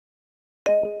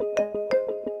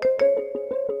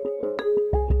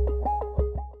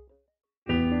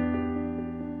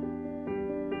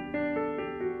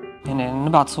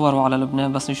نبعت صوره على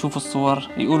لبنان بس يشوفوا الصور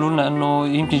يقولوا لنا إنه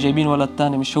يمكن جايبين ولد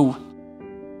تاني مش هو.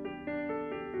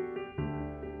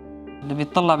 اللي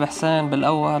بيطلع بحسين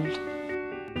بالأول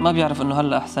ما بيعرف إنه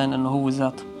هلأ حسين إنه هو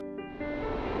ذاته.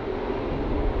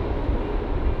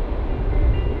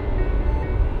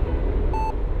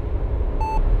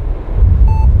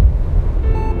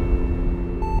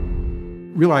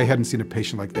 Really, I hadn't seen a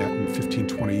patient like that in 15,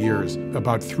 20 years.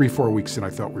 About 3-4 weeks in, I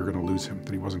thought we were going to lose him,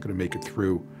 that he wasn't going to make it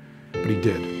through, but he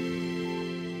did.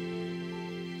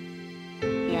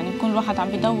 يعني بكون الواحد عم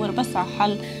بيدور بس على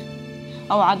حل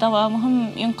أو على دواء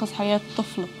مهم ينقذ حياة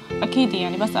طفله. أكيد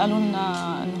يعني بس قالوا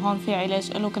لنا إنه هون في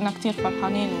علاج له كنا كتير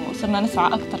فرحانين وصرنا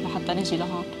نسعى أكتر لحتى نجي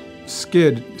لهون.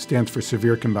 SCID stands for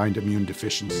Severe Combined Immune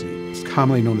Deficiency. It's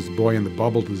commonly known as boy in the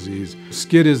bubble disease.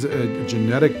 SCID is a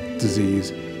genetic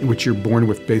disease in which you're born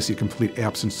with basically a complete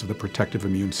absence of the protective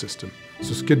immune system.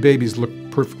 So SCID babies look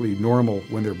perfectly normal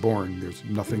when they're born. There's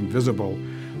nothing visible.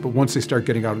 But once they start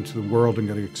getting out into the world and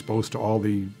getting exposed to all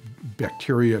the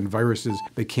bacteria and viruses,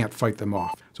 they can't fight them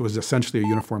off. So it was essentially a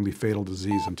uniformly fatal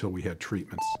disease until we had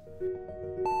treatments.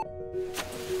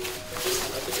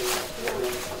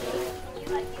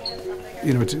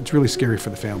 You know, it's really scary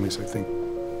for the families, I think.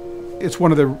 It's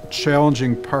one of the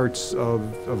challenging parts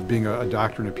of being a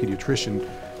doctor and a pediatrician.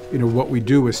 You know, what we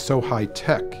do is so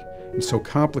high-tech and so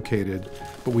complicated,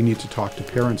 but we need to talk to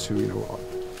parents who, you know,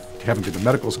 haven't been to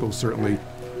medical school, certainly.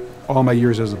 All my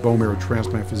years as a bone marrow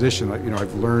transplant physician, you know,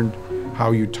 I've learned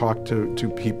how you talk to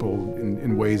people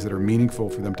in ways that are meaningful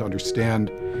for them to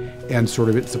understand, and sort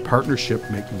of it's a partnership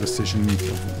making a decision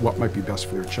of what might be best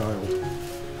for their child.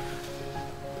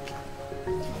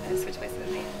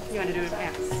 You want to do it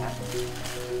fast?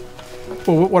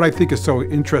 Well, what I think is so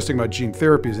interesting about gene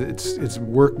therapy is it's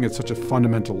working at such a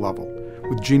fundamental level.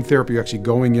 With gene therapy, you're actually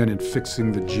going in and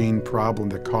fixing the gene problem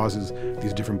that causes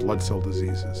these different blood cell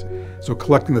diseases. So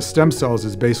collecting the stem cells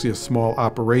is basically a small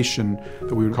operation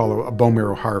that we would call a bone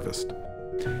marrow harvest.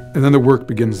 And then the work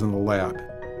begins in the lab.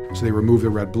 So they remove the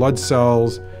red blood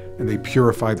cells and they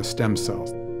purify the stem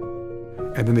cells.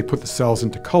 And then they put the cells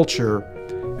into culture,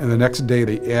 and the next day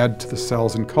they add to the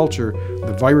cells in culture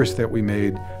the virus that we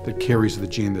made that carries the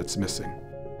gene that's missing.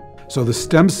 So the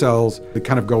stem cells, they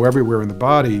kind of go everywhere in the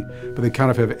body, but they kind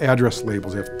of have address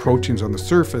labels. They have proteins on the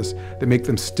surface that make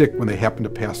them stick when they happen to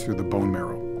pass through the bone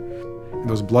marrow. And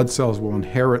those blood cells will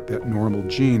inherit that normal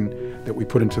gene that we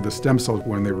put into the stem cells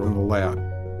when they were in the lab.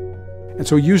 And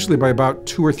so usually by about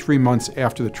 2 or 3 months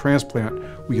after the transplant,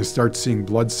 we can start seeing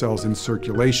blood cells in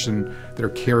circulation that are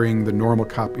carrying the normal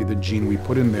copy of the gene we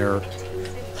put in there.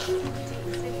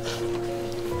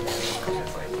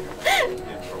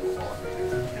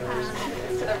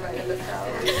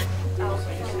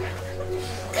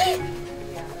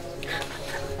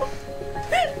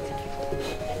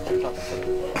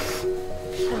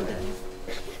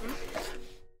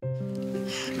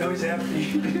 No, he's happy.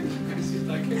 He's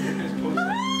like,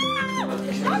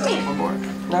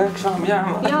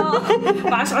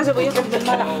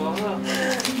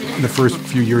 In the first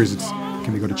few years, it's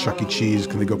can they go to Chuck E. Cheese?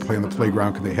 Can they go play on the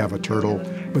playground? Can they have a turtle?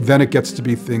 But then it gets to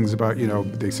be things about, you know,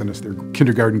 they send us their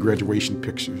kindergarten graduation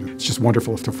pictures. It's just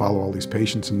wonderful to follow all these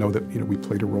patients and know that, you know, we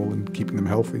played a role in keeping them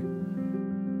healthy.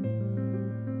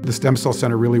 The Stem Cell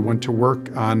Center really went to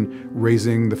work on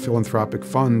raising the philanthropic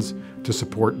funds to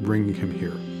support bringing him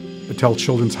here. Tell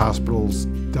children's hospitals,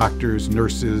 doctors,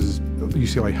 nurses, the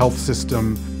UCLA health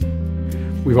system.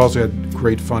 We've also had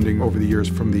great funding over the years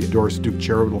from the Doris Duke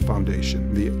Charitable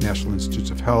Foundation, the National Institutes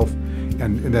of Health,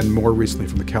 and then more recently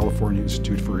from the California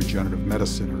Institute for Regenerative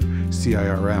Medicine, or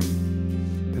CIRM.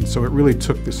 And so it really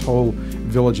took this whole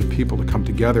village of people to come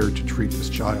together to treat this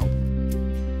child.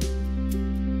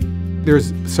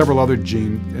 There's several other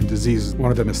gene and diseases.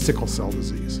 One of them is sickle cell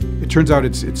disease. It turns out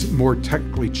it's more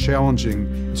technically challenging,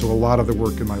 so a lot of the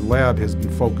work in my lab has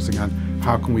been focusing on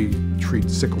how can we treat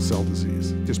sickle cell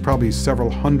disease. There's probably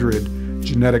several hundred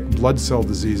genetic blood cell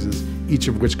diseases, each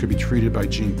of which could be treated by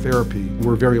gene therapy.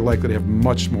 We're very likely to have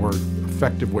much more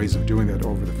effective ways of doing that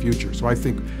over the future. So I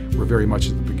think we're very much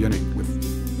at the beginning with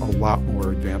a lot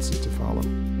more advances to follow.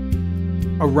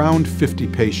 Around 50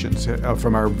 patients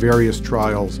from our various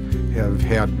trials have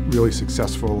had really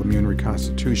successful immune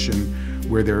reconstitution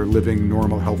where they're living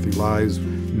normal, healthy lives,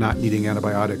 not needing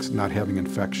antibiotics, not having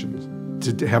infections.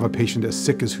 To have a patient as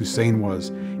sick as Hussein was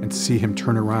and see him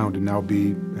turn around and now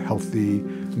be a healthy,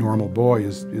 normal boy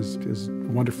is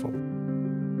wonderful.